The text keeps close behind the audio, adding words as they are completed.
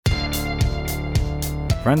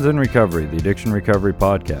Friends in Recovery, the Addiction Recovery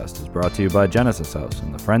Podcast, is brought to you by Genesis House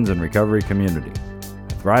and the Friends in Recovery community,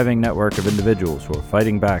 a thriving network of individuals who are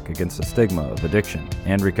fighting back against the stigma of addiction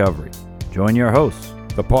and recovery. Join your hosts,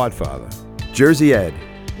 The Podfather, Jersey Ed,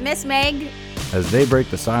 Miss Meg, as they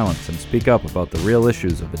break the silence and speak up about the real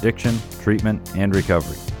issues of addiction, treatment, and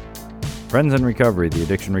recovery. Friends in Recovery, the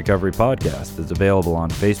Addiction Recovery Podcast, is available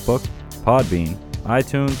on Facebook, Podbean,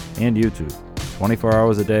 iTunes, and YouTube, 24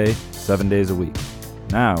 hours a day, 7 days a week.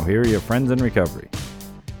 Now, here are your Friends in Recovery.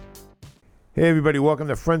 Hey everybody, welcome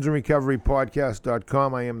to Friends in Recovery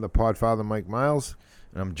Podcast.com. I am the Podfather, Mike Miles.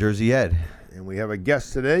 And I'm Jersey Ed. And we have a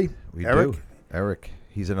guest today, We Eric. do. Eric.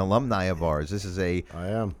 He's an alumni of ours. This is I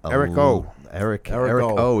am. Eric O. Eric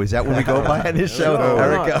O. O. Is that what we go by on this show? Sure,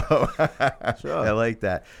 Eric O. Sure. I like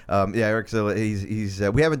that. Yeah, Eric. So he's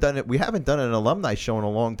we haven't done it. We haven't done an alumni show in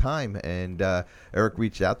a long time. And Eric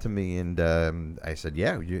reached out to me, and I said,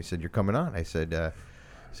 "Yeah." You said you're coming on. I said,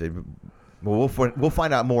 "Well, we'll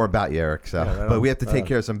find out more about you, Eric. So, Yeah, but we have to take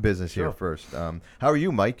care of some business here Sure. first. How are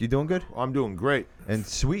you, Mike? You doing good? I'm doing great. And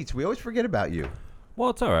Sweets, we always forget about you.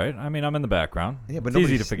 Well, it's all right. I mean, I'm in the background. Yeah, but it's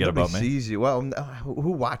easy to forget about me. Sees you. Well,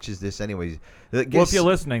 who watches this anyways? Well, if you're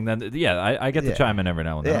listening, then yeah, I get to Yeah. chime in every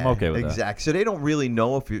now and then. I'm okay with that. Exactly. So they don't really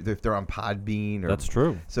know if they're on Podbean or. That's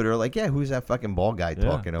true. So they're like, yeah, who's that fucking bald guy Yeah.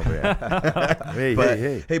 talking over there? Hey, but,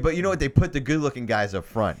 hey. but you know what? They put the good-looking guys up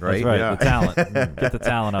front, right? That's right. Yeah. The talent. Get the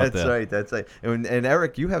talent out That's there. right. That's right. And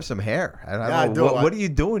Eric, you have some hair. I Yeah, I know, do. What are you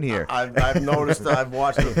doing here? I've noticed that I've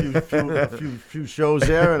watched a few shows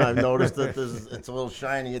there, and I've noticed that it's a little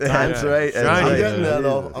shiny at times. That's right. That's Shiny. I'm right. getting there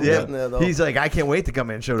though. I'm getting there though. He's like, I can't wait to come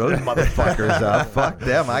in and show those motherfuckers up. Fuck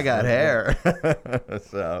them, I got hair.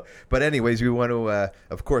 So, but anyways, we want to,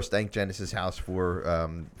 of course, thank Genesis House for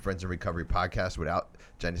Friends in Recovery podcast. Without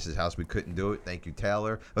Genesis House, we couldn't do it. Thank you,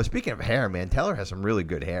 Taylor. Oh, speaking of hair, man, Taylor has some really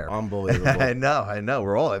good hair. Unbelievable. I know.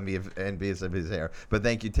 We're all envious of his hair. But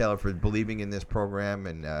thank you, Taylor, for believing in this program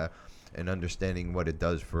and understanding what it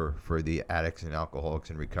does for the addicts and alcoholics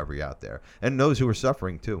in recovery out there, and those who are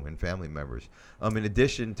suffering too, and family members. In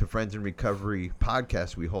addition to Friends in Recovery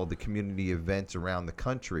podcast, we hold the community events around the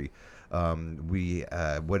country.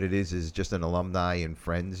 What it is just an alumni and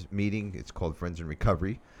friends meeting. It's called Friends in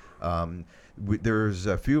Recovery. There's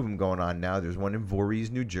a few of them going on now. There's one in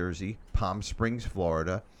Voorhees, New Jersey, Palm Springs,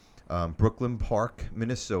 Florida, Brooklyn Park,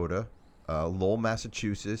 Minnesota, Lowell,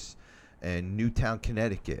 Massachusetts, and Newtown,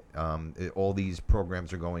 Connecticut. All these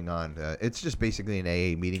programs are going on. It's just basically an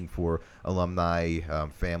AA meeting for alumni,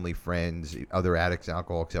 family, friends, other addicts,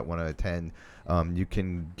 alcoholics that want to attend. You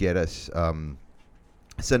can get us,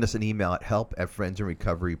 send us an email at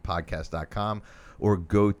help@friendsinrecoverypodcast.com or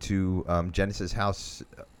go to Genesis House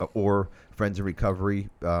or Friends in Recovery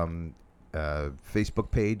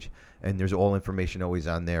Facebook page, and there's all information always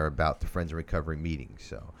on there about the Friends in Recovery meetings.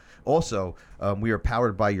 So. Also, we are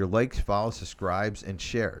powered by your likes, follows, subscribes, and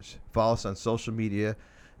shares. Follow us on social media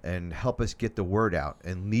and help us get the word out.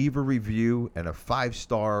 And leave a review and a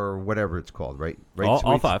 5-star or whatever it's called, right? All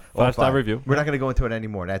Sweets? five. All 5-star review. We're not going to go into it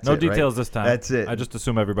anymore. That's No it, right? details this time. That's it. I just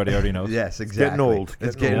assume everybody already knows. Yes, exactly. getting old.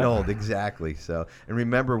 It's getting old, exactly. So, and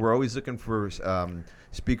remember, we're always looking for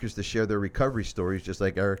speakers to share their recovery stories, just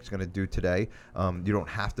like Eric's going to do today. You don't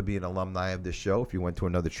have to be an alumni of this show. If you went to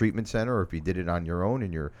another treatment center, or if you did it on your own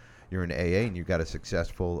and you're in AA and you've got a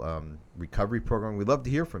successful recovery program, we'd love to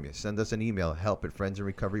hear from you. Send us an email,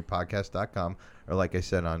 help@friendsinrecoverypodcast.com, or like I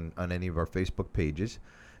said, on any of our Facebook pages.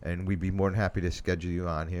 And we'd be more than happy to schedule you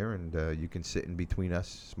on here, and you can sit in between us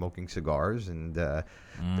smoking cigars. And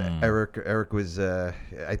Eric was, I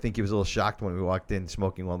think he was a little shocked when we walked in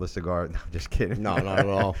smoking all the cigars. No, I'm just kidding. No, not at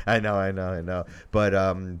all. I know.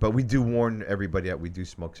 But we do warn everybody that we do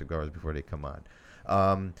smoke cigars before they come on.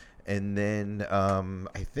 And then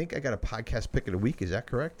I think I got a podcast pick of the week. Is that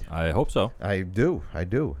correct? I hope so. I do.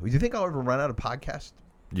 Do you think I'll ever run out of podcasts?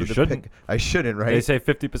 You for the shouldn't. pick? I shouldn't, right? They say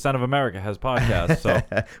 50% of America has podcasts, so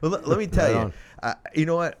Well, let me tell Right you. You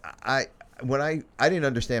know what? I didn't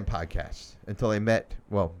understand podcasts until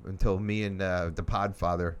until me and the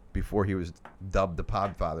Podfather, before he was dubbed the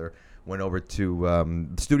Podfather, went over to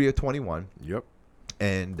Studio 21. Yep.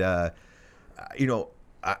 And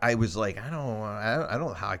I was like, I don't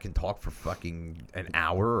know how I can talk for fucking an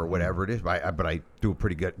hour or whatever it is, but I do a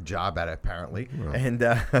pretty good job at it apparently. Yeah. And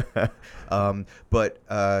but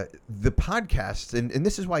the podcast, and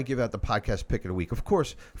this is why I give out the podcast pick of the week. Of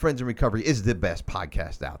course, Friends in Recovery is the best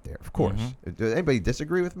podcast out there. Of course. Does anybody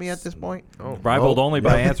disagree with me at this point? Oh, rivaled only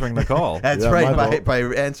by answering the call. That's Yeah, right, by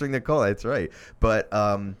answering the call. That's right. But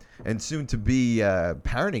and soon to be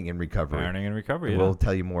Parenting in Recovery. Parenting in Recovery. We'll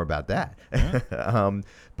tell you more about that. Yeah.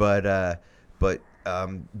 But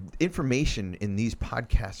information in these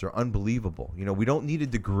podcasts are unbelievable. You know, we don't need a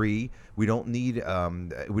degree. We don't need.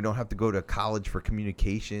 We don't have to go to college for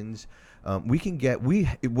communications. We can get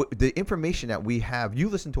the information that we have. You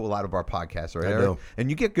listen to a lot of our podcasts, right, Eric? do. And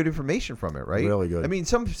you get good information from it, right? Really good. I mean,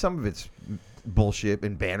 some of it's bullshit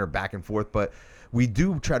and banter back and forth, but we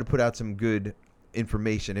do try to put out some good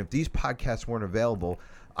information. If these podcasts weren't available,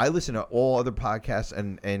 I listen to all other podcasts,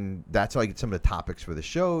 and that's how I get some of the topics for the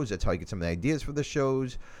shows. That's how I get some of the ideas for the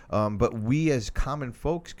shows. But we as common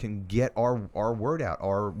folks can get our word out,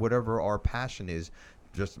 our whatever our passion is.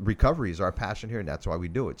 Just recovery is our passion here, and that's why we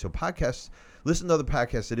do it. So podcasts, listen to other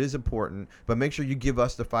podcasts. It is important, but make sure you give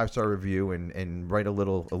us the 5-star review and write a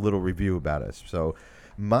little review about us. So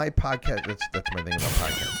my podcast, that's my thing about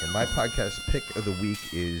podcasts. And my podcast pick of the week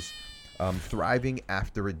is Thriving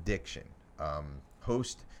After Addiction.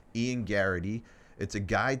 Host Ian Garrity. It's a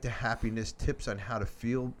guide to happiness, tips on how to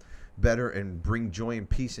feel better and bring joy and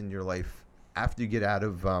peace in your life after you get out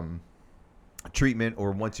of treatment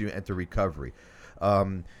or once you enter recovery.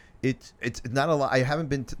 It's not a lot. I haven't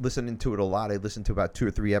been listening to it a lot. I listened to about 2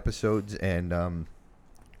 or 3 episodes, and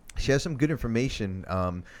she has some good information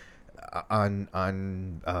on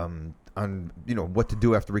you know what to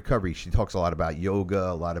do after recovery. She talks a lot about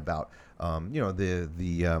yoga, a lot about you know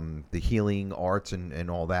the healing arts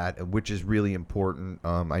and all that, which is really important.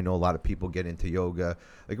 I know a lot of people get into yoga.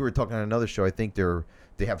 Like we were talking on another show, I think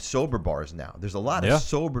they have sober bars now. There's a lot of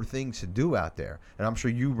sober things to do out there, and I'm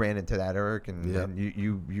sure you ran into that, Eric, and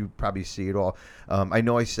you probably see it all. I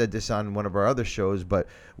know I said this on one of our other shows, but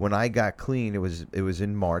when I got clean, it was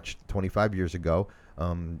in March, 25 years ago.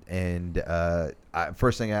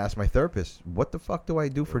 First thing I asked my therapist, what the fuck do I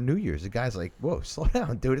do for New Year's? The guy's like, whoa, slow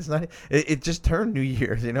down, dude. It's not, it just turned New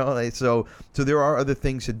Year's, you know? Like, so there are other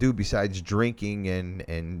things to do besides drinking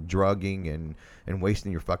and drugging and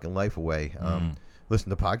wasting your fucking life away. Listen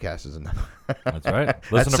to podcasts is another. That's right.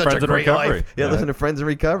 Listen to Friends in Recovery. Yeah, listen to Friends in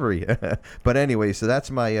Recovery. But anyway, so that's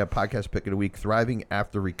my podcast pick of the week, Thriving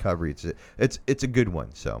After Recovery. It's a good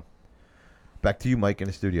one, so. Back to you, Mike, in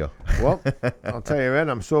the studio. Well, I'll tell you, Ed,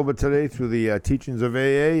 I'm sober today through the teachings of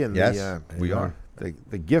AA, and we are.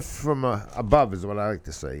 The gift from above is what I like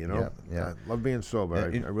to say. You know, yeah. I love being sober.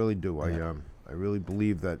 I really do. Yeah. I really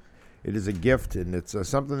believe that it is a gift, and it's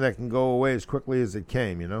something that can go away as quickly as it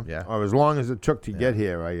came. You know, or as long as it took to get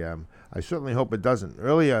here. I certainly hope it doesn't.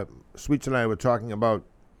 Earlier, Sweets and I were talking about,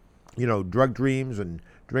 you know, drug dreams and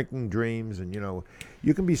drinking dreams, and you know,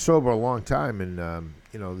 you can be sober a long time, and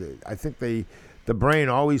you know, I think the brain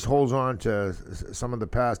always holds on to some of the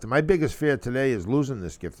past. And my biggest fear today is losing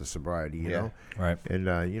this gift of sobriety. You know, right? And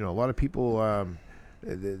you know, a lot of people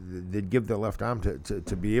they'd give their left arm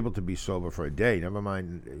to be able to be sober for a day. Never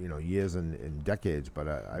mind, you know, years and decades. But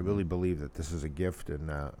I really believe that this is a gift,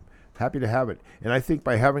 and happy to have it. And I think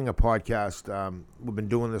by having a podcast, we've been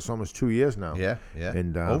doing this almost 2 years now. Yeah.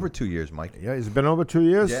 And over 2 years, Mike. Yeah, it's been over 2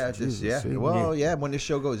 years. Yeah, Jesus, see, when this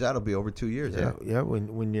show goes out, it'll be over 2 years. Yeah.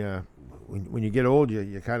 When you get old,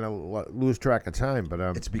 you kind of lose track of time. But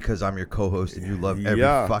it's because I'm your co-host and you love every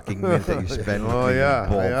fucking minute that you spend with me,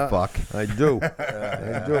 bald fuck. I do.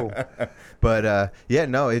 I do. But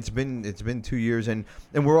it's been 2 years, and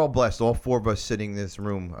we're all blessed. All 4 of us sitting in this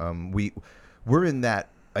room. We're in that,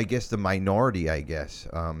 I guess, the minority, I guess,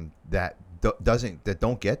 that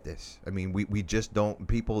don't get this. I mean, we just don't.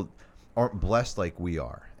 People aren't blessed like we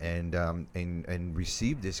are, and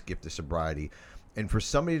receive this gift of sobriety. And for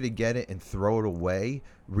somebody to get it and throw it away,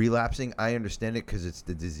 relapsing, I understand it because it's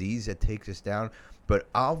the disease that takes us down. But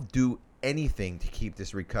I'll do anything to keep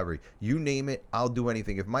this recovery. You name it, I'll do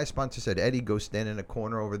anything. If my sponsor said, Eddie, go stand in a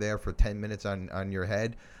corner over there for 10 minutes on your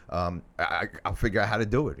head, I'll figure out how to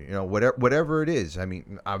do it. You know, whatever it is. I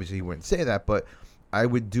mean, obviously he wouldn't say that, but I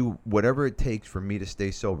would do whatever it takes for me to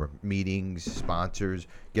stay sober. Meetings, sponsors,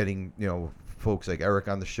 getting, you know, folks like Eric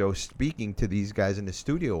on the show, speaking to these guys in the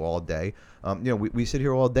studio all day. You know, we sit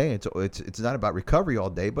here all day. It's not about recovery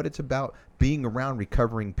all day, but it's about being around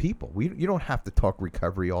recovering people. You don't have to talk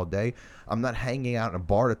recovery all day. I'm not hanging out in a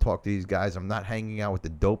bar to talk to these guys. I'm not hanging out with the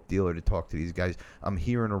dope dealer to talk to these guys. I'm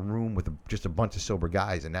here in a room with just a bunch of sober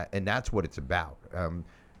guys, and that's what it's about. You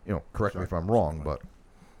know, correct me if I'm wrong, but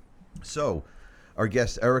so. Our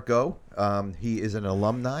guest, Eric O. He is an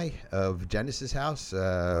alumni of Genesis House.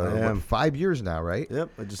 I am. 5 years now, right? Yep.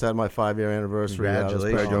 I just had my 5-year anniversary.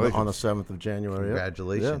 Congratulations. On the 7th of January.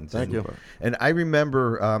 Congratulations. Yeah, thank you. And I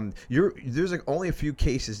remember there's like only a few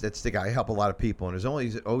cases that stick out. I help a lot of people, and there's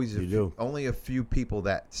only a few people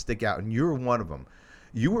that stick out, and you're one of them.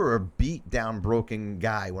 You were a beat down, broken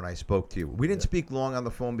guy when I spoke to you. We didn't speak long on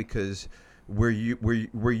the phone because where you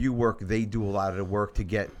work, they do a lot of the work to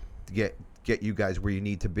get get you guys where you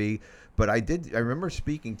need to be. But I remember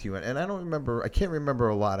speaking to you, and I can't remember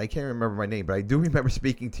a lot. I can't remember my name, but I do remember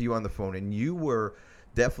speaking to you on the phone, and you were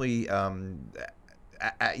definitely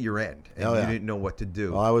at your end, and you didn't know what to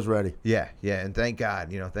do. Oh, I was ready. Yeah, and thank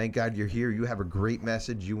God, thank God you're here. You have a great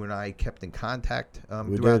message. You and I kept in contact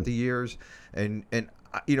throughout the years, and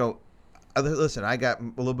listen, I got a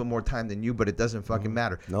little bit more time than you, but it doesn't fucking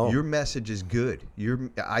matter. No. Your message is good.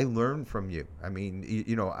 I learned from you. I mean,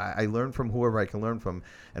 I learned from whoever I can learn from,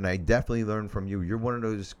 and I definitely learned from you. You're one of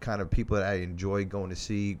those kind of people that I enjoy going to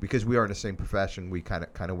see because we are in the same profession. We kind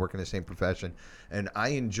of work in the same profession, and I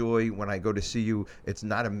enjoy when I go to see you. It's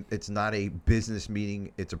not a business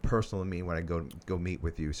meeting. It's a personal meeting when I go meet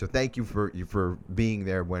with you. So thank you for being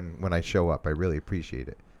there when I show up. I really appreciate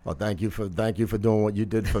it. Well, thank you for doing what you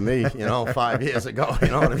did for me, 5 years ago. You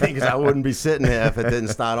know what I mean? Because I wouldn't be sitting here if it didn't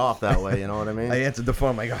start off that way. You know what I mean? I answered the phone.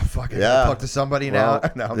 I'm like, oh fuck it, I'll talk to somebody now.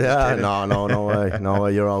 No, I'm just kidding. No way, no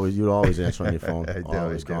way. You're always answering your phone. I do,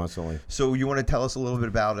 always, constantly. So you want to tell us a little bit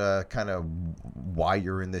about kind of why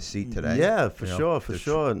you're in this seat today? Yeah, for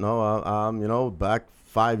sure. No, back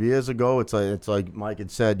 5 years ago, it's like Mike had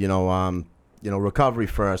said. Recovery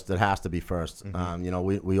first. It has to be first.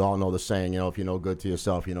 Mm-hmm. We all know the saying. If you're no good to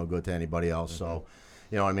yourself, you're no good to anybody else. Mm-hmm. So,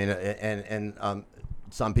 you know what I mean. And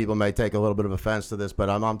some people may take a little bit of offense to this,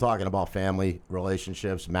 but I'm talking about family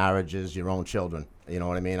relationships, marriages, your own children. You know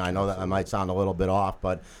what I mean. I know that I might sound a little bit off,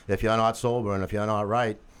 but if you're not sober and if you're not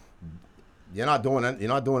right, you're not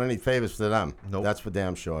doing any favors for them. Nope. That's for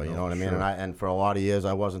damn sure. You know what I mean. Sure. And for a lot of years,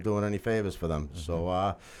 I wasn't doing any favors for them. Mm-hmm.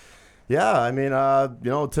 So. Yeah, I mean,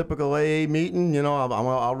 typical AA meeting,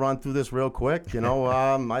 I'll run through this real quick.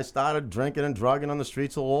 I started drinking and drugging on the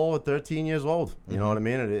streets of Lowell at 13 years old. You know what I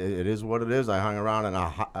mean? It is what it is. I hung around in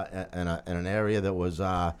an area that was,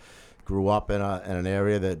 grew up in an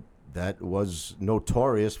area that was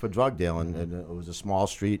notorious for drug dealing. Mm-hmm. It was a small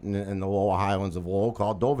street in the lower highlands of Lowell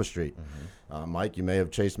called Dover Street. Mm-hmm. Mike, you may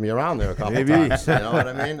have chased me around there a couple times. You know what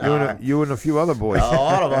I mean? You and a few other boys. A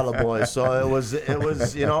lot of other boys. So it was,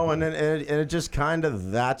 and it just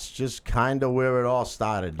that's just kind of where it all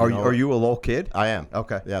started. Are you a Lowell kid? I am.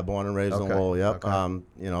 Okay. Yeah, born and raised in Lowell. Yep.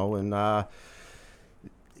 Okay.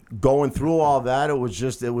 Going through all that, it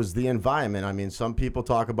was the environment. I mean, some people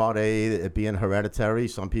talk about it being hereditary.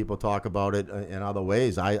 Some people talk about it in other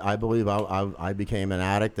ways. I believe I became an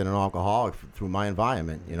addict and an alcoholic through my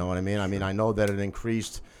environment. You know what I mean? I mean, I know that it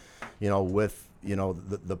increased, with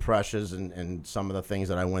the pressures and some of the things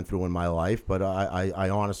that I went through in my life. But I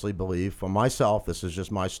honestly believe, for myself, this is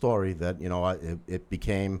just my story, that it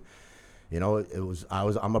became,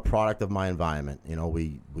 I'm a product of my environment.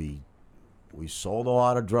 We sold a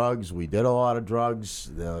lot of drugs. We did a lot of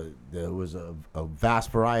drugs. There was a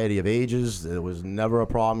vast variety of ages. There was never a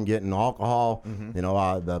problem getting alcohol.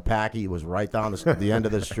 Mm-hmm. The packy was right down the end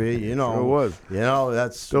of the street. Sure was.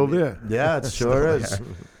 That's still there. Yeah, it sure is.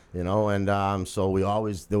 So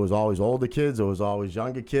there was always older kids. There was always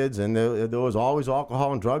younger kids, and there was always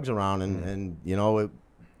alcohol and drugs around. And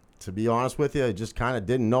to be honest with you, I just kind of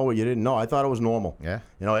didn't know what you didn't know. I thought it was normal. Yeah.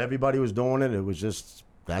 Everybody was doing it. It was just.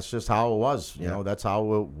 That's just how it was, That's how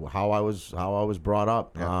I was brought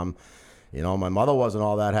up. Yeah. My mother wasn't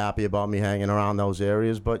all that happy about me hanging around those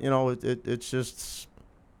areas, but it's just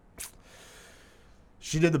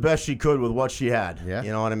she did the best she could with what she had. Yeah.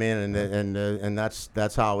 You know what I mean? And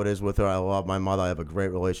that's how it is with her. I love my mother. I have a great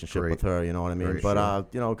relationship with her. You know what I mean? Very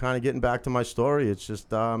but kind of getting back to my story, it's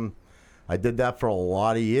just I did that for a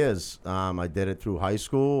lot of years. I did it through high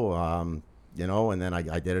school, and then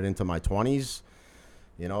I did it into my 20s.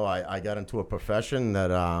 I got into a profession that,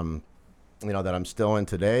 that I'm still in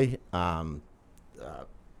today. I'm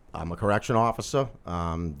a correction officer.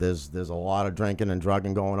 There's a lot of drinking and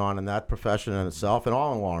drugging going on in that profession in itself, and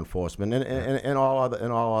all in law enforcement, and all other, in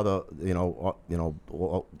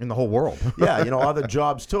the whole world. Yeah, other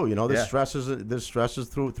jobs too. There's stresses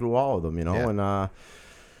through all of them. And.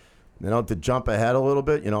 To jump ahead a little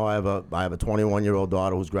bit, I have a 21-year-old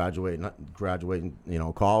daughter who's graduating,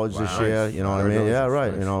 college this year. You know what I mean? Yeah,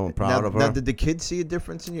 right. I'm proud of her. Now, did the kids see a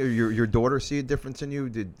difference in you? Or your daughter see a difference in you?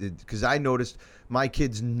 Because I noticed my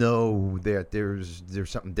kids know that there's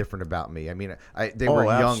something different about me. I mean, they were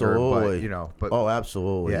younger, but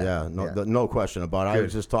absolutely, yeah. No question about it. Good. I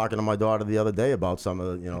was just talking to my daughter the other day about some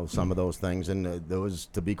of those things, and there was,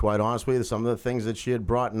 to be quite honest with you, some of the things that she had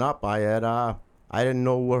brought up, I didn't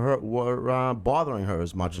know were bothering her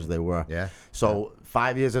as much as they were. Yeah. So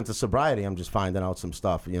 5 years into sobriety, I'm just finding out some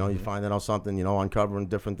stuff. You're finding out something. Uncovering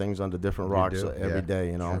different things under different rocks every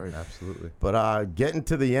day. Sure, absolutely. But getting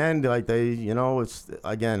to the end, like it's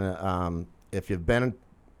again, if you've been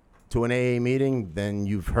to an AA meeting, then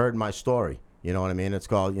you've heard my story. You know what I mean? It's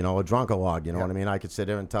called, a drunk-a-log. You know what I mean? I could sit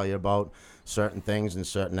there and tell you about certain things and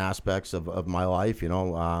certain aspects of my life.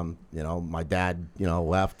 My dad,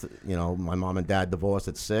 left. My mom and dad divorced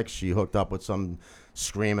at 6. She hooked up with some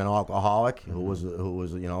screaming alcoholic who was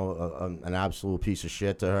an absolute piece of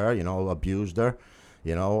shit to her. Abused her.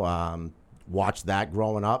 Watched that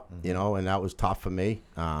growing up. And that was tough for me.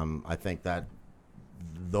 I think that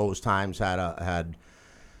those times had a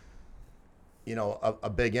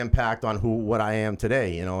big impact on what I am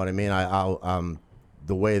today. You know what I mean?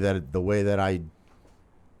 The way that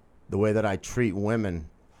I treat women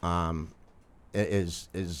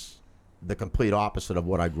is the complete opposite of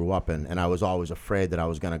what I grew up in, and I was always afraid that I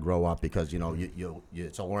was going to grow up because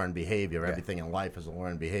it's a learned behavior. Yeah. Everything in life is a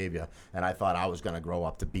learned behavior, and I thought I was going to grow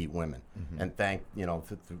up to beat women. And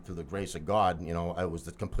through the grace of God, it was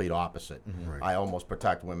the complete opposite. Right. I almost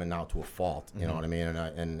protect women now to a fault. You know what I mean?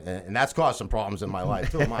 And that's caused some problems in my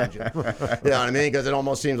life too, mind you. You know what I mean? Because it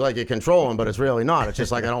almost seems like you're controlling, but it's really not. It's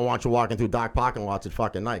just like I don't want you walking through dark parking lots at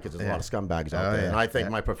fucking night because there's a lot of scumbags out there, and I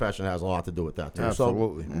think my profession has a lot to do with that too.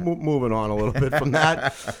 Absolutely. So moving on a little bit from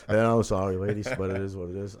that. Sorry, ladies, but it is what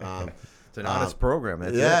it is. It's an honest program.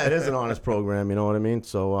 It is an honest program. You know what I mean?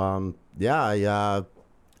 So,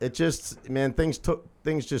 it just,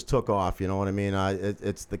 things just took off. You know what I mean?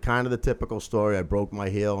 It's the kind of the typical story. I broke my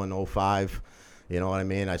heel in 2005. You know what I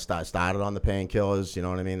mean? I started on the painkillers. You know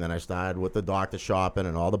what I mean? Then I started with the doctor shopping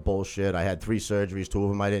and all the bullshit. I had 3 surgeries. 2 of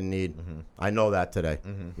them I didn't need. I know that today.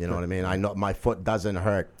 You know what I mean? I know my foot doesn't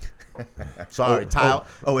hurt. Sorry, Tyler.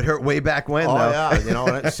 Oh, it hurt way back when. Oh, though.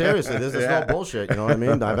 Yeah. Seriously, there's no bullshit. You know what I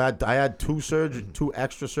mean? I had 2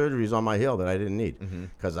 extra surgeries on my heel that I didn't need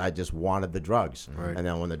because I just wanted the drugs. Right. And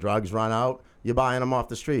then when the drugs run out, you're buying them off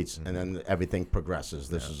the streets, and then everything progresses.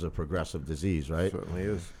 This is a progressive disease, right? It certainly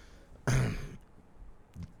is.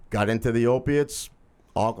 Got into the opiates,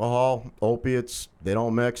 alcohol, opiates. They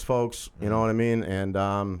don't mix, folks. You know what I mean?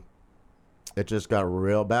 And it just got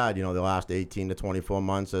real bad, the last 18 to 24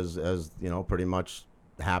 months, as pretty much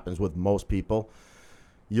happens with most people.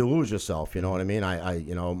 You lose yourself, you know what I mean?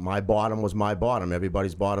 My bottom was my bottom.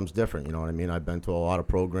 Everybody's bottom's different, you know what I mean? I've been to a lot of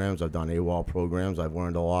programs. I've done AWOL programs. I've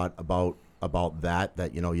learned a lot about that,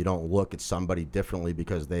 you don't look at somebody differently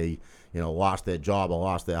because they, lost their job or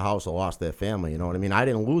lost their house or lost their family, you know what I mean? I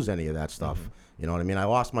didn't lose any of that stuff, you know what I mean? I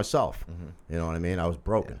lost myself, you know what I mean? I was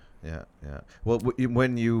broken. Yeah. Well,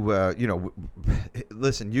 when you,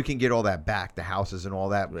 listen, you can get all that back, the houses and all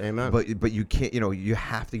that. Amen. But you can't, you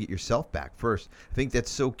have to get yourself back first. I think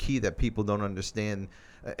that's so key that people don't understand.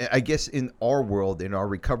 I guess in our world, in our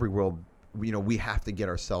recovery world, we have to get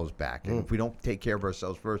ourselves back. And if we don't take care of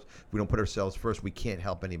ourselves first, if we don't put ourselves first, we can't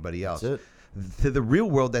help anybody else. That's it. To the real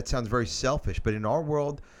world, that sounds very selfish. But in our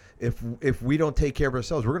world, if we don't take care of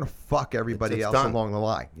ourselves, we're gonna fuck everybody else done. along the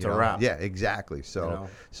line. It's a wrap. Yeah, exactly. So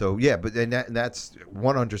yeah, but that's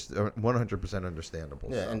 100% understandable.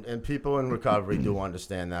 Yeah, so. and people in recovery do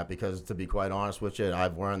understand that because, to be quite honest with you,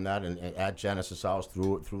 I've learned that at Genesis House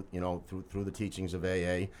through the teachings of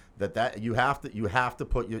AA that you have to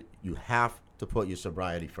put your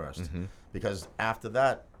sobriety first because after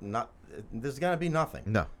that, there's gonna be nothing.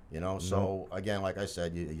 No. So again, like I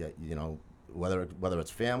said, whether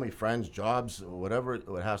it's family, friends, jobs, whatever it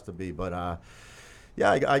has to be. But I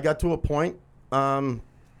got to a point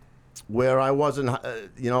where I wasn't,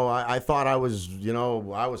 I thought I was,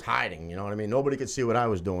 I was hiding. You know what I mean? Nobody could see what I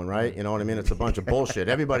was doing, right? You know what I mean? It's a bunch of bullshit.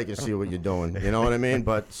 Everybody can see what you're doing. You know what I mean?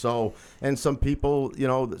 But and some people,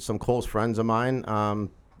 some close friends of mine,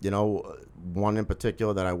 one in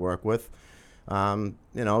particular that I work with.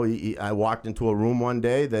 I walked into a room one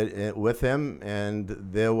day with him, and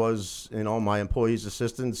there was, my employees'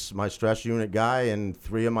 assistants, my stress unit guy, and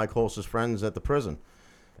 3 of my closest friends at the prison,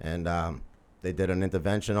 and they did an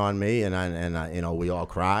intervention on me, and we all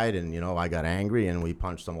cried, and I got angry, and we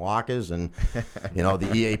punched some lockers, and the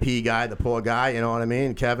EAP guy, the poor guy, you know what I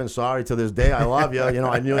mean? Kevin, sorry, to this day I love you.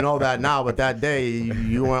 I know that now, but that day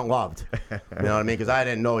you weren't loved. You know what I mean? Because I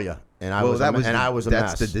didn't know you. And I was a mess.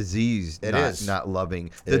 That's the disease. Not loving.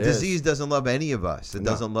 The disease doesn't love any of us. It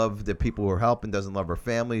doesn't love the people who are helping. Doesn't love our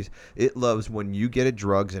families. It loves when you get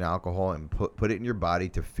drugs and alcohol and put it in your body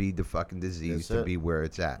to feed the fucking disease to be where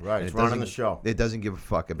it's at. Right. It's running the show. It doesn't give a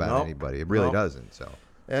fuck about anybody. It really doesn't. So.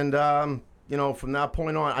 And from that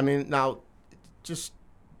point on, now, just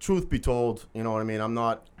truth be told, you know what I mean. I'm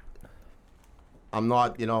not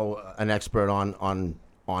an expert on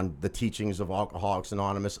the teachings of Alcoholics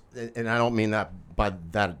Anonymous, and I don't mean that by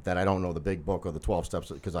that I don't know the big book or the 12 steps,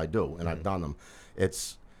 because I do, and I've done them.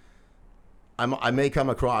 I may come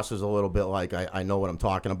across as a little bit like I know what I'm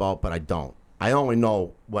talking about, but I don't. I only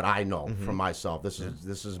know what I know from myself. This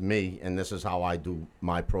is me, and this is how I do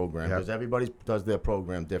my program. Because everybody does their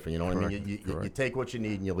program different. You know what I mean? You take what you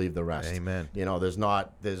need and you leave the rest. Amen. You know, there's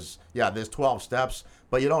 12 steps,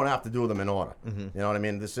 but you don't have to do them in order. You know what I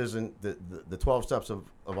mean? This isn't the 12 steps of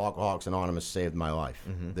Alcoholics Anonymous saved my life.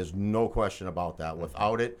 There's no question about that.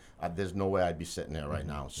 Without it, there's no way I'd be sitting there right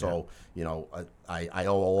now. So, you know, I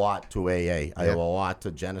owe a lot to AA. I owe a lot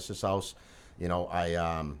to Genesis House. You know,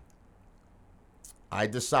 I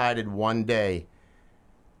decided one day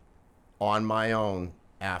on my own,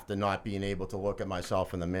 after not being able to look at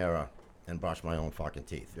myself in the mirror and brush my own fucking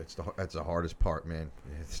teeth. That's the hardest part, man.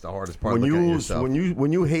 It's the hardest part. When looking at yourself.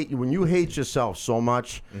 when you hate yourself so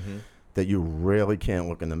much that you really can't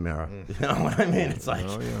look in the mirror. You know what I mean? It's like,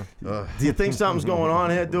 do you think something's going on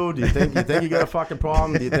here, dude? Do you think you got a fucking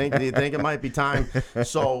problem? Do you think it might be time?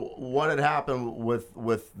 So what had happened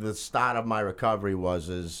with the start of my recovery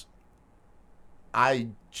is I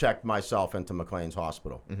checked myself into McLean's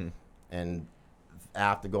Hospital, and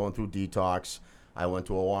after going through detox, I went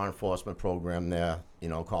to a law enforcement program there, you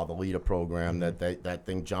know, called the Leader Program. That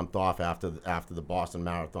thing jumped off after the Boston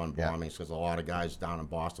Marathon bombings, because a lot of guys down in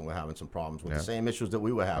Boston were having some problems with the same issues that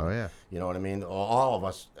we were having. Oh, yeah. You know what I mean? All of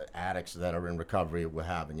us addicts that are in recovery were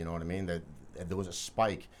having. You know what I mean? That there was a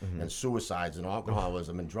spike in suicides and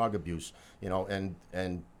alcoholism and drug abuse. You know, and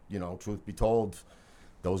you know, truth be told,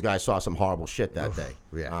 those guys saw some horrible shit that day.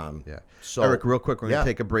 So, Eric, real quick, we're going to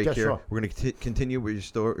take a break here. Sure. We're going to continue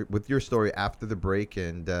with your story after the break,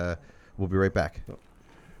 and we'll be right back.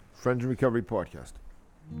 Friends in Recovery podcast.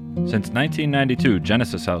 Since 1992,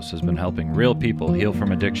 Genesis House has been helping real people heal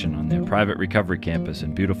from addiction on their private recovery campus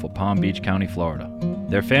in beautiful Palm Beach County, Florida.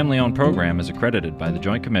 Their family-owned program is accredited by the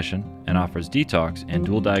Joint Commission and offers detox and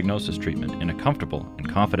dual diagnosis treatment in a comfortable and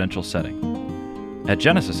confidential setting. At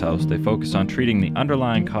Genesis House, they focus on treating the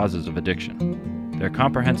underlying causes of addiction. Their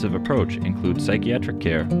comprehensive approach includes psychiatric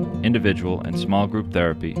care, individual and small group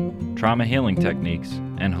therapy, trauma healing techniques,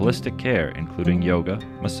 and holistic care including yoga,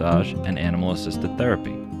 massage, and animal-assisted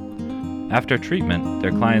therapy. After treatment,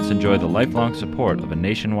 their clients enjoy the lifelong support of a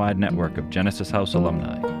nationwide network of Genesis House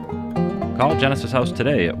alumni. Call Genesis House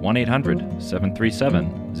today at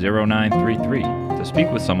 1-800-737-0933 to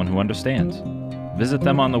speak with someone who understands. Visit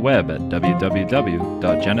them on the web at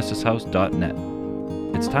www.genesishouse.net.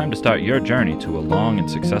 It's time to start your journey to a long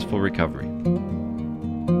and successful recovery.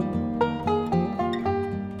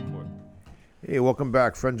 Hey, welcome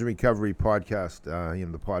back, Friends in Recovery podcast.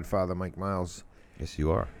 I'm the Podfather, Mike Miles. Yes,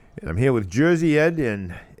 you are. And I'm here with Jersey Ed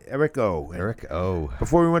and Eric O. Eric O.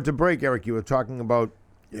 Before we went to break, Eric, you were talking about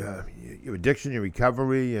your addiction, your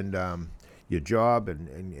recovery, and your job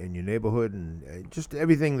and your neighborhood and just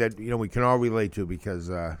everything that we can all relate to, because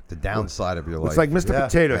the downside of your life. It's like Mr.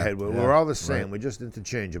 Potato Head. We're all the same. Right. We're just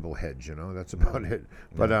interchangeable heads. That's about it.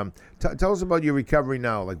 But tell us about your recovery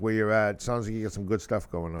now, like where you're at. Sounds like you got some good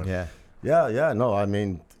stuff going on. Yeah. No, I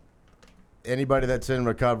mean, anybody that's in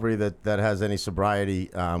recovery that has any sobriety,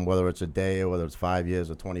 whether it's a day or whether it's 5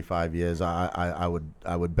 years or 25 years, I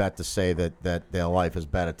would bet to say that their life is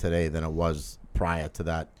better today than it was prior to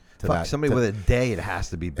that. Somebody with a day, it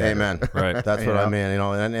has to be better. Amen. Right. That's what I mean.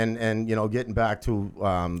 And getting back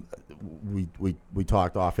to we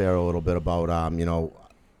talked off air a little bit about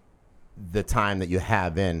the time that you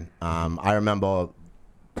have in. I remember,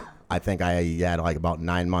 I think I had like about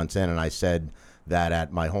 9 months in, and I said that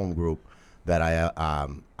at my home group that I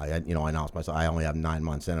announced myself I only have 9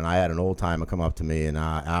 months in, and I had an old timer come up to me and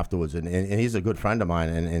afterwards, and he's a good friend of mine,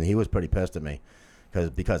 and he was pretty pissed at me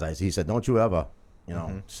because he said, "Don't you ever."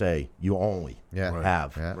 Say you only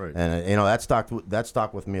have, Right. And that stuck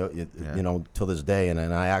with me, till this day.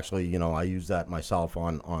 And I actually, I use that myself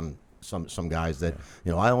on some guys that,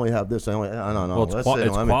 I only have this. I don't know. Well, it's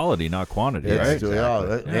quality, not quantity, right?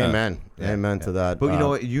 Exactly. Amen. Amen to that. But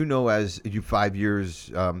as you 5 years,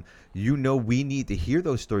 we need to hear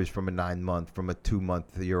those stories from a 9 month, from a 2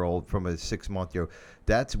 year old, from a 6 month year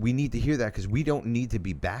old. We need to hear that because we don't need to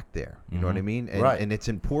be back there. You know what I mean? And it's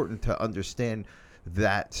important to understand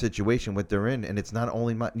that situation, what they're in, and it's not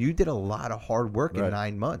only you did a lot of hard work in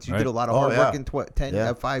 9 months. You did a lot of hard work in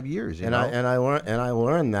 5 years. I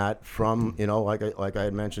learned that from like I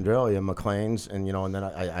had mentioned earlier, McLean's, and and then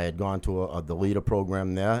I had gone to the Leader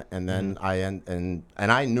program there, and then I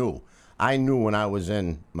knew when I was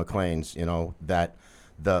in McLean's, that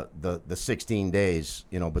the 16 days,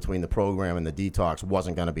 between the program and the detox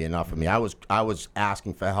wasn't going to be enough for me. I was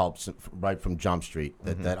asking for help right from Jump Street.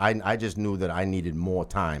 That I just knew that I needed more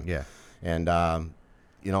time. Yeah. And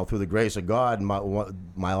through the grace of God,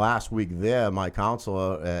 my last week there, my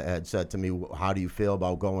counselor had said to me, "How do you feel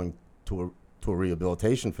about going to to a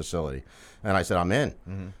rehabilitation facility. And I said, I'm in.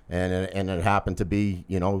 And it happened to be,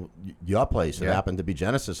 your place. It happened to be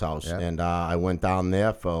Genesis House. And I went down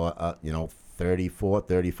there for, 34,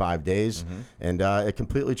 35 days. And it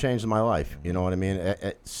completely changed my life. You know what I mean?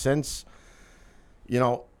 Since,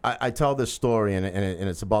 I tell this story, and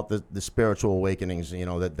it's about the spiritual awakenings,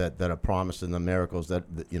 that are promised in the miracles that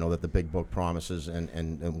the Big Book promises,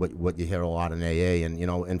 and what you hear a lot in AA,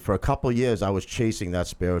 and for a couple of years I was chasing that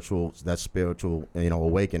spiritual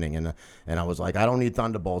awakening, and I was like, I don't need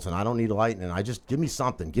thunderbolts and I don't need lightning, I just give me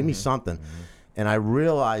something, and I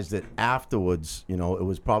realized that afterwards, it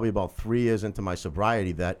was probably about 3 years into my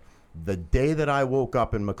sobriety, that the day that I woke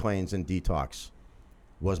up in McLean's in detox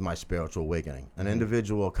was my spiritual awakening. An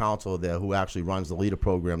individual counselor there who actually runs the leader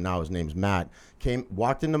program now, his name's Matt,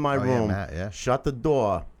 walked into my room, shut the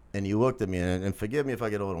door, and he looked at me, and forgive me if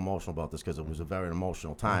I get a little emotional about this because it was a very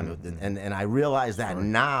emotional time, and I realized that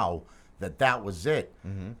now that was it.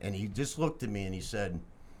 And he just looked at me and he said,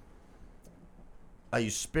 are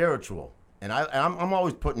you spiritual? And I'm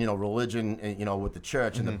always putting, religion, with the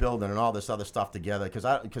church and the building and all this other stuff together because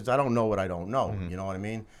I don't know what I don't know, you know what I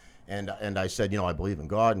mean? And I said, I believe in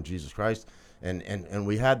God and Jesus Christ. And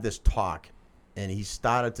we had this talk, and he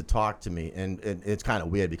started to talk to me. And it's kind of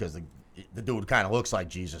weird because the dude kind of looks like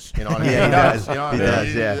Jesus. You know what I mean? Yeah, he does. You know what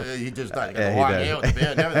I mean? He just like, with the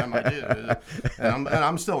beard and everything. I'm like, Jesus. And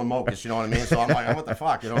I'm still in Mocus, you know what I mean? So I'm like, what the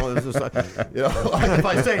fuck? It's just like, like if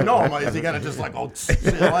I say no, I'm like, is he going to just like, see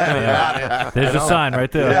you later, get out of here? There's a sign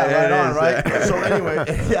right there. Yeah, right on,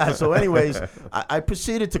 right? So anyways, I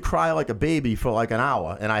proceeded to cry like a baby for like an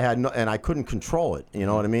hour, and I couldn't control it, you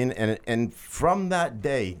know what I mean? And from that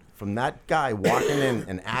day, from that guy walking in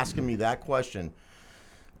and asking me that question,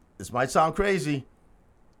 this might sound crazy,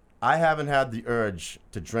 I haven't had the urge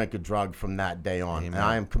to drink a drug from that day on. Amen. And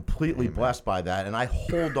I am completely blessed by that. And I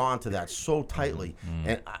hold on to that so tightly.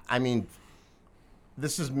 And I mean,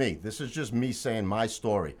 this is me. This is just me saying my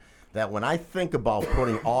story. That when I think about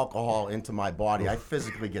putting alcohol into my body, I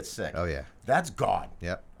physically get sick. Oh, yeah. That's God.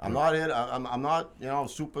 Yep. I'm not it. I'm not,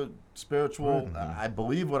 super spiritual. I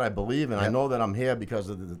believe what I believe, and I know that I'm here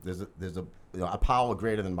because there's a power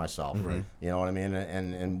greater than myself. Right. You know what I mean?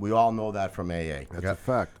 And we all know that from AA. That's a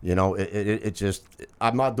fact. It just,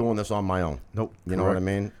 I'm not doing this on my own. Nope. You know what I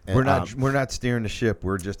mean? And, we're not steering the ship.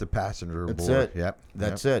 We're just a passenger aboard. That's it. Yep.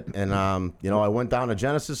 That's it. And I went down to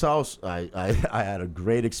Genesis House. I had a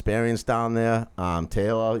great experience down there.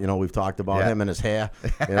 Taylor, we've talked about him and his hair.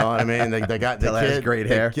 You know what I mean? They got the Taylor kid. has great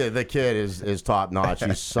hair. The kid is top notch.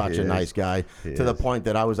 He's such a nice guy. To the point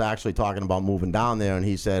that I was actually talking about moving down there, and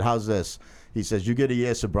he said, "How's this?" He says, "You get a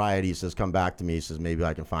year sobriety." He says, "Come back to me." He says, "Maybe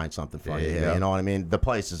I can find something for you here." You know what I mean? The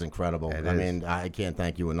place is incredible. I mean, I can't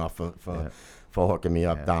thank you enough for hooking me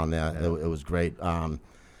up down there. It was great.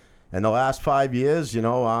 And the last 5 years,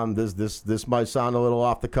 this might sound a little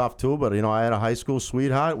off the cuff too, but I had a high school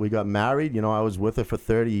sweetheart. We got married. I was with her for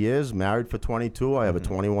 30 years, married for 22. I have a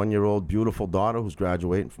 21-year-old beautiful daughter who's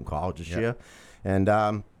graduating from college this year. And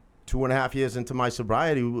 2.5 years into my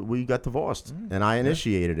sobriety, we got divorced, and I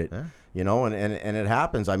initiated it. And it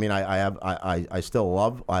happens. I mean, I still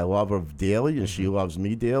love her dearly, and she loves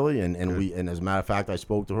me dearly, and as a matter of fact, I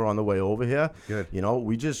spoke to her on the way over here. Good.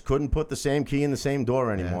 We just couldn't put the same key in the same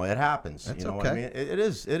door anymore. It happens. That's what I mean? It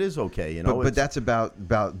is okay. But that's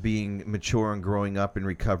about being mature and growing up in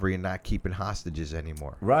recovery and not keeping hostages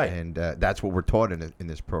anymore. Right. And that's what we're taught in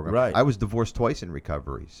this program. Right. I was divorced twice in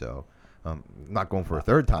recovery, so. Not going for a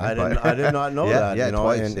third time. I did not know that.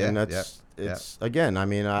 Twice. And that's again. I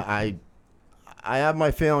mean, I have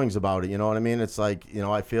my feelings about it. You know what I mean? It's like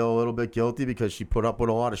I feel a little bit guilty because she put up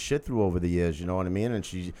with a lot of shit through over the years. You know what I mean?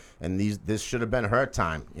 And this should have been her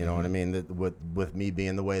time. You know what I mean? With me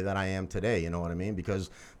being the way that I am today. You know what I mean?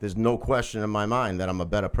 Because there's no question in my mind that I'm a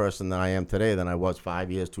better person than I am today than I was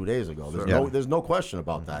 5 years, 2 days ago. There's no question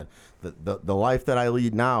about that. The life that I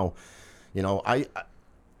lead now,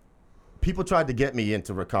 people tried to get me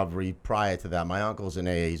into recovery prior to that. My uncle's in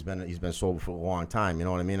AA. He's been sober for a long time. You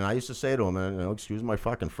know what I mean? And I used to say to him, excuse my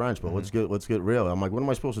fucking French, but let's get real. I'm like, what am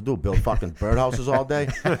I supposed to do? Build fucking birdhouses all day?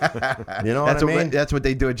 You know what I mean? That's what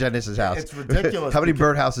they do at Genesis House. It's ridiculous. How many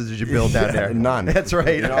birdhouses did you build down there? None. That's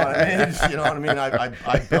right. You know what I mean? You know what I mean?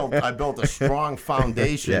 I built a strong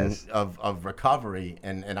foundation of recovery,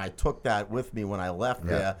 and I took that with me when I left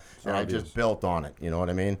there, and I just built on it. You know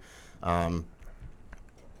what I mean?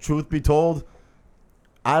 Truth be told,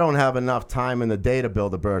 I don't have enough time in the day to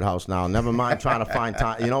build a birdhouse now. Never mind trying to find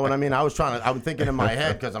time. You know what I mean? I was thinking in my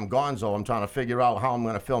head because I'm gonzo. I'm trying to figure out how I'm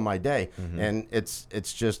going to fill my day, and it's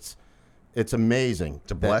just it's amazing.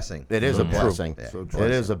 It's a blessing. It is a blessing. Yeah. So It true.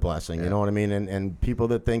 is a blessing. You know what I mean? And people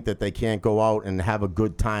that think that they can't go out and have a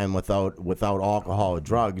good time without alcohol or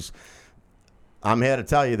drugs, I'm here to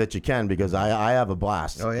tell you that you can, because I have a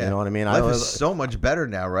blast. Oh, yeah. You know what I mean? Life is so much better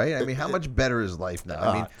now, right? I mean, how much better is life now?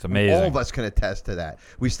 I mean, it's amazing. All of us can attest to that.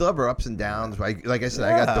 We still have our ups and downs. Like I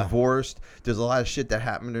said, I got divorced. There's a lot of shit that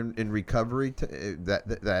happened in recovery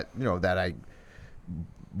that I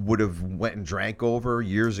would have went and drank over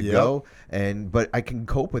years ago, but I can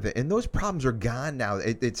cope with it, and those problems are gone now.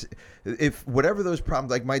 It's if whatever those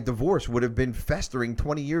problems, like my divorce, would have been festering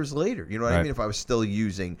 20 years later. You know what I Right. mean? If I was still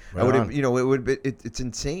using, Right I would on. have. You know, it would. It's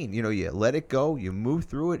insane. You know, you let it go, you move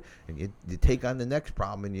through it, and you take on the next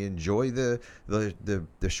problem, and you enjoy the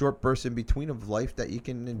short bursts in between of life that you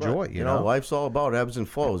can enjoy. You know, life's all about ebbs and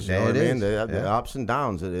flows. You Yeah, know what it I mean? is. The ups and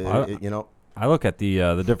downs. You know. I look at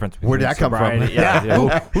the difference between Where'd that come from? sobriety.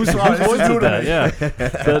 Yeah. Who's voice is is that? Yeah.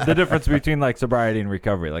 The difference between like sobriety and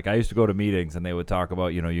recovery. Like I used to go to meetings and they would talk about,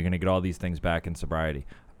 you're going to get all these things back in sobriety.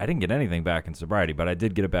 I didn't get anything back in sobriety, but I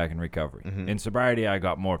did get it back in recovery. Mm-hmm. In sobriety, I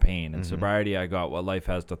got more pain. In sobriety, I got what life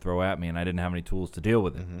has to throw at me, and I didn't have any tools to deal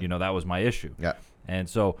with it. Mm-hmm. That was my issue. Yeah. And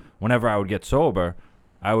so whenever I would get sober,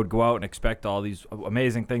 I would go out and expect all these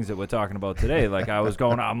amazing things that we're talking about today. Like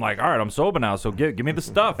I'm like, all right, I'm sober now, so give me the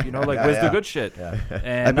stuff. Where's the good shit? Yeah.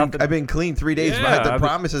 And I've been clean 3 days, but the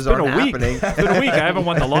promises it's been aren't a week. happening. It's been a week. I haven't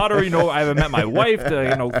won the lottery. I haven't met my wife.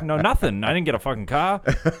 Nothing. I didn't get a fucking car,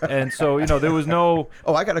 and so there was no.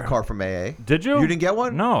 Oh, I got a car from AA. Did you? You didn't get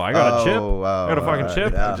one? No, I got a chip. I got a fucking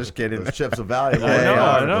chip. I'm just kidding. Those chips are valuable.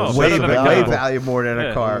 I know. Way, Better than a way car. value more than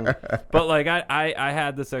a car. But like I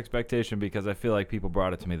had this expectation because I feel like people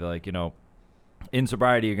brought it to me. They're like, in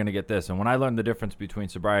sobriety you're gonna get this. And when I learned the difference between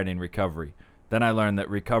sobriety and recovery, then I learned that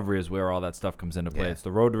recovery is where all that stuff comes into play. Yeah. It's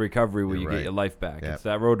the road to recovery where You're you right. get your life back. Yeah. It's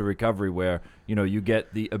that road to recovery where you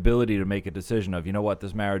get the ability to make a decision of,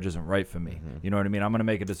 this marriage isn't right for me. Mm-hmm. You know what I mean? I'm gonna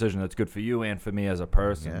make a decision that's good for you and for me as a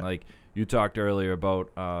person. Yeah. Like you talked earlier about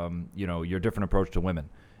your different approach to women.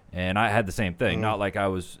 And I had the same thing. Not like I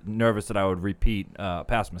was nervous that I would repeat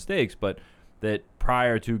past mistakes, but that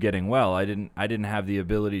prior to getting well, I didn't have the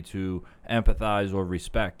ability to empathize or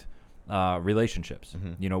respect relationships.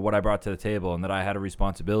 What I brought to the table, and that I had a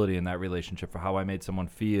responsibility in that relationship for how I made someone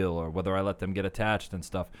feel, or whether I let them get attached and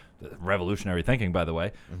stuff. Revolutionary thinking, by the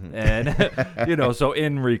way. And so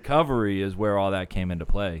in recovery is where all that came into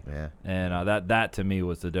play. Yeah. And that to me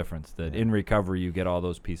was the difference. That in recovery you get all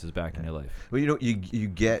those pieces back in your life. Well, you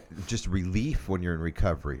get just relief when you're in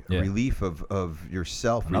recovery. Yeah. Relief of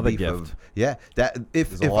yourself. Another relief gift. Of that if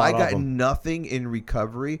There's a I lot of got them. nothing in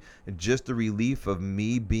recovery, just the relief of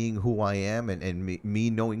me being who I am and me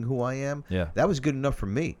knowing who I am, that was good enough for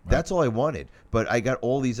me. Right. That's all I wanted. But I got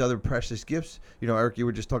all these other precious gifts. Eric, you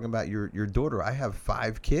were just talking about your daughter. I have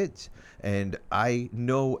 5 kids, and I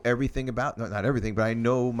know everything about, not everything, but I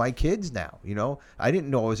know my kids now. I didn't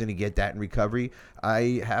know I was going to get that in recovery.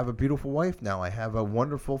 I have a beautiful wife now. I have a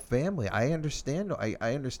wonderful family. I understand. I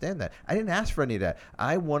understand that. I didn't ask for any of that.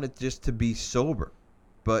 I wanted just to be sober.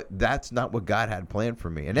 But that's not what God had planned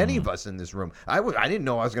for me. And any of us in this room, I didn't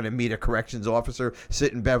know I was going to meet a corrections officer,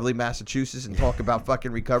 sit in Beverly, Massachusetts, and talk about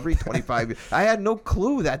fucking recovery 25 years. I had no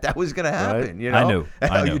clue that was going to happen. Right. I knew.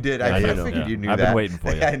 Oh, you did. I figured Yeah. you knew I've that. been waiting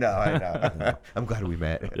for you. I know. I'm glad we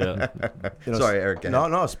met. Yeah. Sorry, Eric.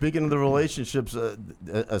 No. Speaking of the relationships,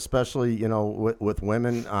 especially with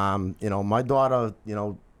women, my daughter,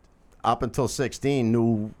 up until 16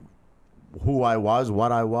 knew who I was,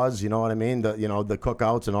 what I was, you know what I mean? The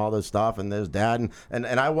cookouts and all this stuff, and there's dad, and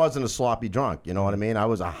I wasn't a sloppy drunk, you know what I mean? I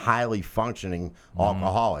was a highly functioning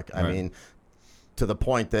alcoholic. I mean, to the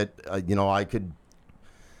point that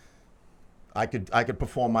I could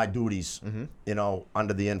perform my duties,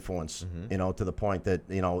 under the influence, to the point that,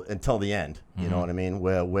 until the end, you know what I mean,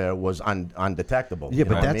 where it was undetectable. Yeah,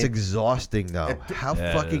 but that's exhausting, though. How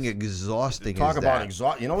fucking Talk exhausting about is that?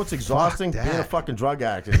 exhausting. You know what's exhausting? Fuck Being a that. fucking drug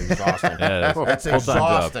addict is exhausting. Yeah, it's full-time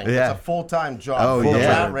exhausting. job. Yeah. It's a full-time job. Oh, Full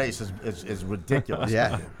yeah. rat race is ridiculous.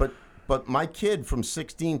 Yeah. But my kid from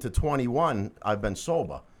 16 to 21, I've been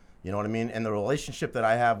sober. You know what I mean? And the relationship that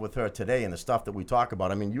I have with her today and the stuff that we talk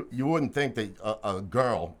about, I mean, you wouldn't think that a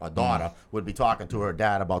daughter, would be talking to her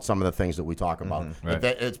dad about some of the things that we talk about. Right.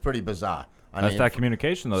 It's pretty bizarre. That's that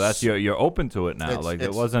communication, though. That's you're open to it now. Like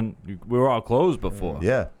it wasn't. We were all closed before.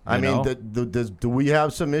 Yeah. I mean, know? do we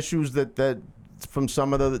have some issues that from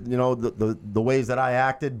some of the ways that I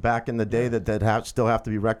acted back in the day that still have to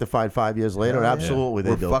be rectified 5 years later? Absolutely,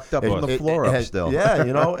 they do. We're fucked up on the floor up still. Yeah,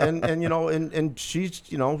 and she's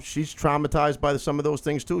she's traumatized by some of those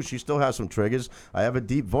things too. She still has some triggers. I have a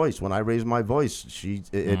deep voice. When I raise my voice,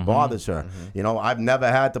 it bothers her. I've never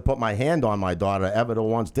had to put my hand on my daughter ever to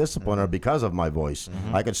once discipline her because of my voice.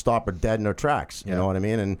 I could stop her dead in her tracks. You know what I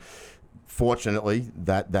mean? And fortunately,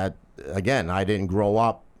 that again, I didn't grow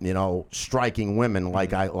up, striking women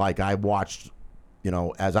like I watched,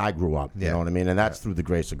 as I grew up. You know what I mean? And that's through the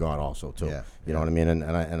grace of God also too. You know what I mean? And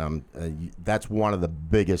I'm that's one of the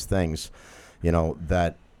biggest things,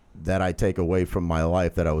 that I take away from my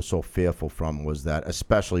life that I was so fearful from, was that,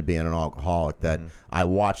 especially being an alcoholic, that I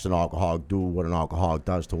watched an alcoholic do what an alcoholic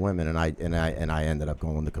does to women, and I ended up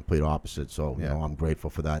going the complete opposite. So I'm grateful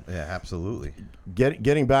for that. Yeah, absolutely.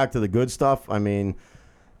 Getting back to the good stuff, I mean,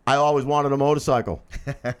 I always wanted a motorcycle.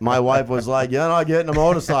 My wife was like, "You're not getting a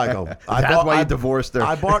motorcycle." That's why you divorced her.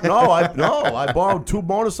 I borrowed 2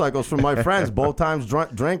 motorcycles from my friends. Both times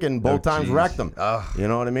drinking, both times wrecked them. You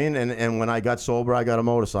know what I mean? And when I got sober, I got a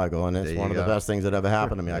motorcycle, and it's one of the best things that ever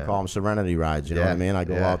happened to me. I call them serenity rides. You know what I mean? I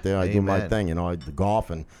go out there, I do my thing. I golf,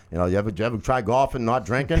 and you ever try golfing, not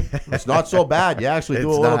drinking? It's not so bad. You actually do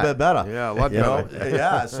a little bit better. Yeah, a lot better.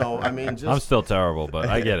 Yeah. So I mean, I'm still terrible, but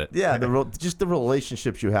I get it. Yeah, just the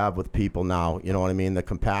relationships you have with people now, you know what I mean? The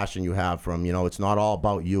compassion you have from, it's not all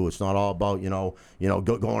about you. It's not all about,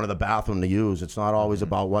 going to the bathroom to use. It's not always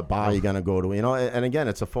about what bar you're going to go to, and again,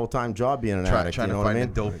 it's a full-time job being an addict. Trying to find a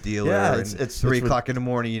dope dealer. Yeah, it's 3 o'clock in the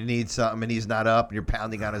morning, you need something, and he's not up, and you're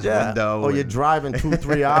pounding on his window. Or you're driving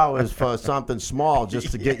 2-3 hours for something small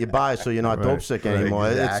just to get you by so you're not dope sick anymore.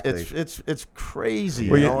 Exactly. It's crazy.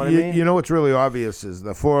 Well, you know what I mean? What's really obvious is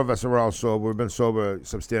the 4 of us are all sober. We've been sober a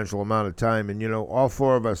substantial amount of time, and, all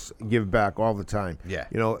 4 of us give back all the time. Yeah.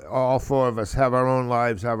 All 4 of us have our own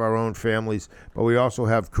lives, have our own families, but we also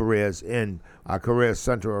have careers, and our careers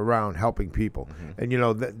center around helping people. And,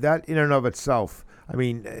 that in and of itself, I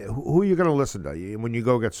mean, who are you going to listen to when you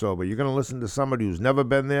go get sober? You're going to listen to somebody who's never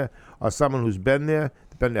been there, or someone who's been there,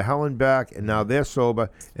 been to hell and back, and now they're sober,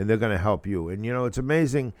 and they're going to help you. And, it's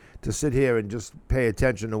amazing to sit here and just pay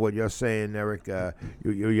attention to what you're saying, Eric.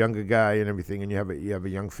 You're a younger guy and everything, and you have a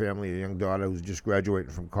young family, a young daughter who's just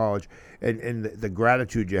graduating from college, and the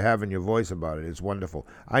gratitude you have in your voice about it is wonderful.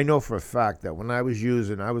 I know for a fact that when I was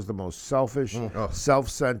using, I was the most selfish,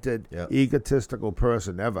 self-centered, egotistical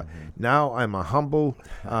person ever. Now I'm a humble,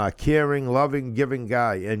 caring, loving, giving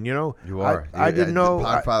guy, and you are. I didn't know.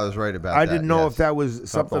 Podfather's right about that. I didn't know if that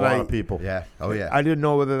was something a lot of people. Yeah. Oh yeah. I didn't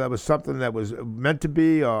know whether that was something that was meant to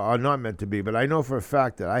be or not meant to be, but I know for a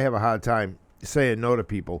fact that I have a hard time saying no to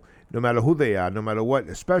people, no matter who they are, no matter what,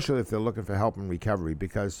 especially if they're looking for help in recovery,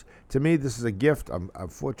 because to me this is a gift. I'm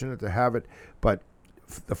fortunate to have it, but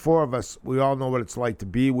the 4 of us, we all know what it's like to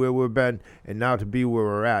be where we've been and now to be where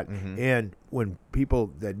we're at. And when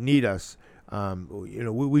people that need us,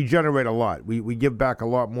 we generate a lot. We give back a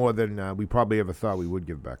lot more than we probably ever thought we would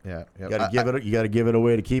give back. Yeah. You got to give it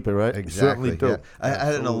away to keep it, right? Exactly. Certainly do. Yeah. I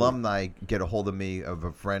had an alumni get a hold of me of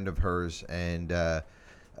a friend of hers, and that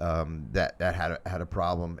had a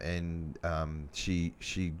problem, and she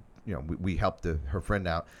we helped her friend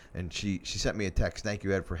out, and she sent me a text. "Thank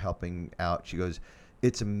you, Ed, for helping out." She goes,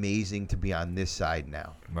 "It's amazing to be on this side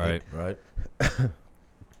now." Right. Right.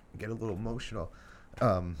 Get a little emotional.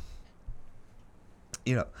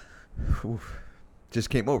 Just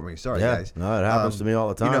came over me. Sorry, guys. No, it happens to me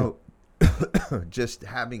all the time. Just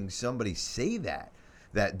having somebody say that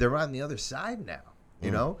they're on the other side now,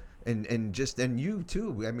 and you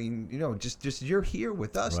too. I mean, just you're here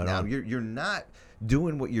with us right now. on. You're not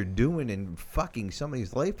doing what you're doing and fucking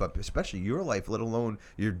somebody's life up, especially your life, let alone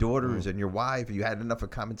your daughter's and your wife. You had enough of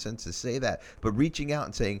common sense to say that, but reaching out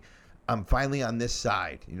and saying, "I'm finally on this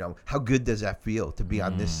side." How good does that feel to be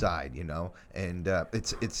on this side? And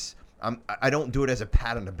it's. I don't do it as a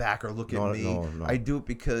pat on the back or look at me. No. I do it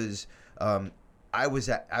because I was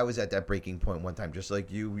at that breaking point one time, just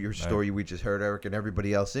like you. Your story we just heard, Eric, and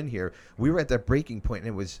everybody else in here. We were at that breaking point, and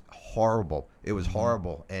it was horrible. It was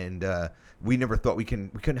horrible, and we never thought we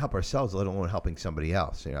couldn't help ourselves, let alone helping somebody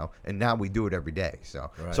else. And now we do it every day. So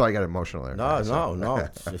I got emotional there. No.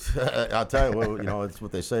 I'll tell you, it's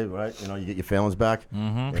what they say, right? You get your feelings back.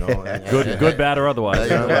 Good, bad, or otherwise.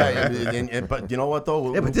 But you know what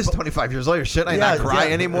though? Yeah, but this 25 years later, shouldn't I not cry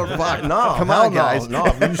anymore? Fuck. No, come on, guys. No,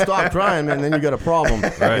 if you stop crying, man, then you got a problem.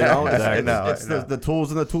 Right. Exactly. It's the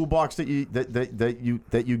tools in the toolbox that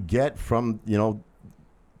you get from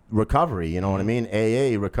recovery. You know what I mean?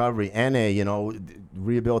 AA, recovery, NA.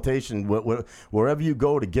 Rehabilitation. Wherever you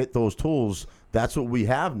go to get those tools, that's what we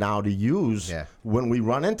have now to use when we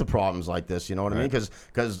run into problems like this. You know what I mean?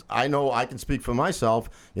 Because I know I can speak for myself.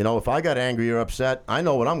 You know, if I got angry or upset, I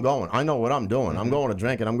know what I'm going. I know what I'm doing. I'm going to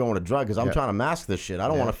drink and I'm going to drug because I'm trying to mask this shit. I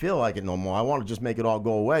don't want to feel like it no more. I want to just make it all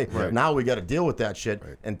go away. Now we got to deal with that shit.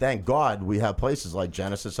 And thank God we have places like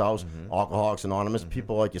Genesis House, Alcoholics Anonymous,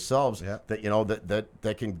 people like yourselves that, you know,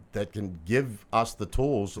 that can give us the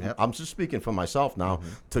tools. I'm just speaking for myself now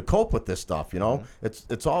to cope with this stuff. You know,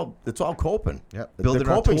 it's all coping. The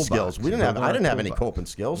coping skills. I didn't have any coping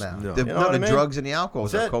skills. No. You know The drugs and the alcohol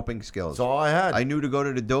was our coping skills. That's all I had. I knew to go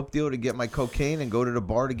to the dope dealer to get my cocaine and go to the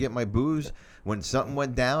bar to get my booze. When something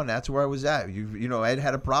went down, that's where I was at. You know, Ed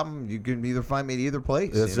had a problem. You can either find me at either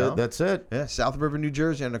place. That's it. Yeah, South River, New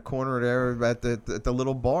Jersey, on the corner there at the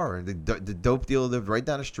little bar. The dope dealer lived right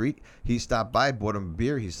down the street. He stopped by, bought him a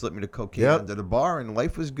beer. He slipped me the cocaine under the bar, and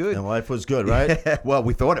life was good. And life was good, right? Well,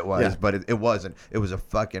 we thought it was, but it wasn't. It was a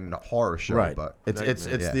fucking horror show. Right. But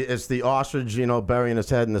it's the ostrich, you know, burying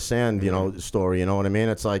his head in the sand, you know, story. You know what I mean?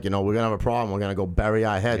 It's like, you know, we're gonna have a problem. We're gonna go bury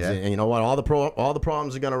our heads, and you know what? All the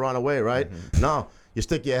problems are gonna run away, right? No. You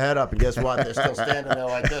stick your head up, and guess what? They're still standing there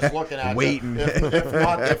like this, looking at waiting. you.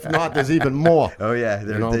 If not, there's even more. Oh yeah,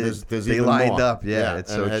 you know, there's they even lined more. up. Yeah,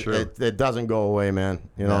 it's so true. It doesn't go away, man.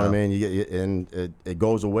 You know what I mean? It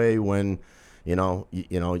goes away when, you know,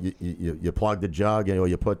 you plug the jug, or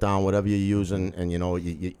you put down whatever you're using, and you know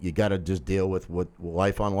you got to just deal with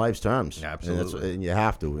life on life's terms. Absolutely, and you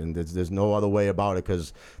have to, and there's no other way about it.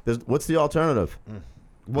 Because what's the alternative?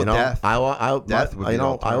 Well, you know, death. I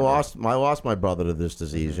lost my brother to this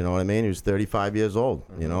disease. You know what I mean? He was 35 years old.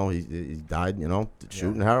 You know, he died. You know,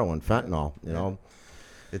 shooting heroin, fentanyl. You know,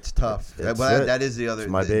 it's tough. That is the other.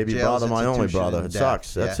 It's my baby brother, my only brother. It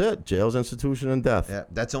sucks. That's it. Jail's, institution, and death. Yeah,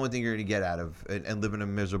 that's the only thing you're gonna get out of and living a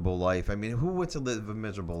miserable life. I mean, who wants to live a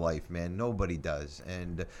miserable life, man? Nobody does.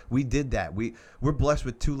 And we did that. We're blessed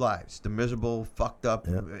with two lives: the miserable, fucked up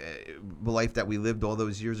life that we lived all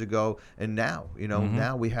those years ago, and now, you know,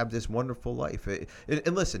 now we have this wonderful life.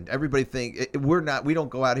 And listen, everybody we don't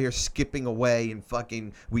go out here skipping away and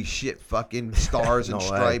we shit fucking stars and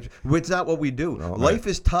stripes. It's not what we do. Life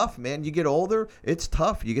is tough, man. You get older, it's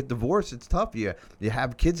tough. You get divorced, it's tough. You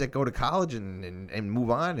have kids that go to college and move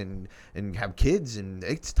on and have kids, and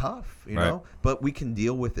it's tough, you know. But we can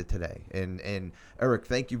deal with it today. And Eric,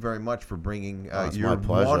 thank you very much for bringing your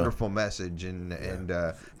wonderful message. And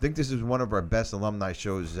I think this is one of our best alumni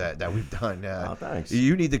shows that we've done. Thanks.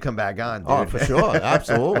 You need to come back on, dude. Oh, for sure,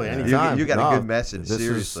 absolutely, anytime. You got a good message.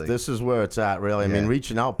 Seriously, this is where it's at, really. I mean,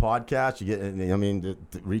 reaching out podcasts.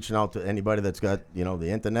 Reaching out to anybody that's got, you know,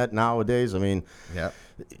 the internet nowadays. I mean,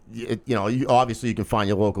 you know, obviously you can find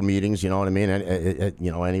your local meetings. You know what I mean? And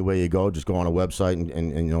you know, anywhere you go, just go on a website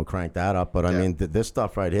and you know, crank that up. But I mean, this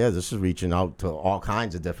stuff right here, this is reaching out to all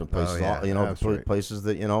kinds of different places. You know, places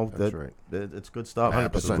that, you know, it's good stuff.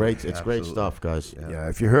 100%. It's great stuff, guys. Yeah,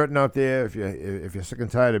 if you're hurting out there, if you're sick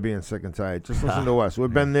and tired of being sick and tired, just listen to us.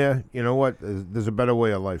 We've been there. You know what? There's a better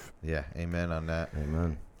way of life. Yeah, amen on that.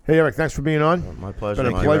 Amen. Hey, Eric, thanks for being on. My pleasure.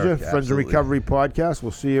 Been a pleasure. Friends in Recovery podcast.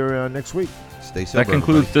 We'll see you next week. Stay sober. That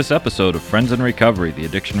concludes this episode of Friends in Recovery, the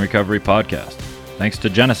Addiction Recovery podcast. Thanks to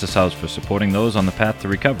Genesis House for supporting those on the path to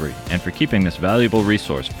recovery and for keeping this valuable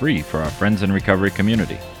resource free for our Friends in Recovery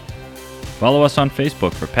community. Follow us on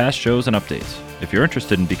Facebook for past shows and updates. If you're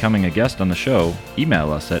interested in becoming a guest on the show,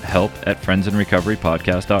 email us at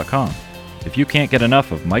help@friendsinrecoverypodcast.com. If you can't get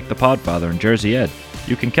enough of Mike the Podfather and Jersey Ed,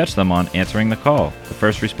 you can catch them on Answering the Call, the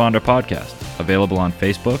First Responder podcast, available on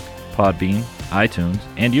Facebook, Podbean, iTunes,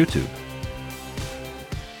 and YouTube.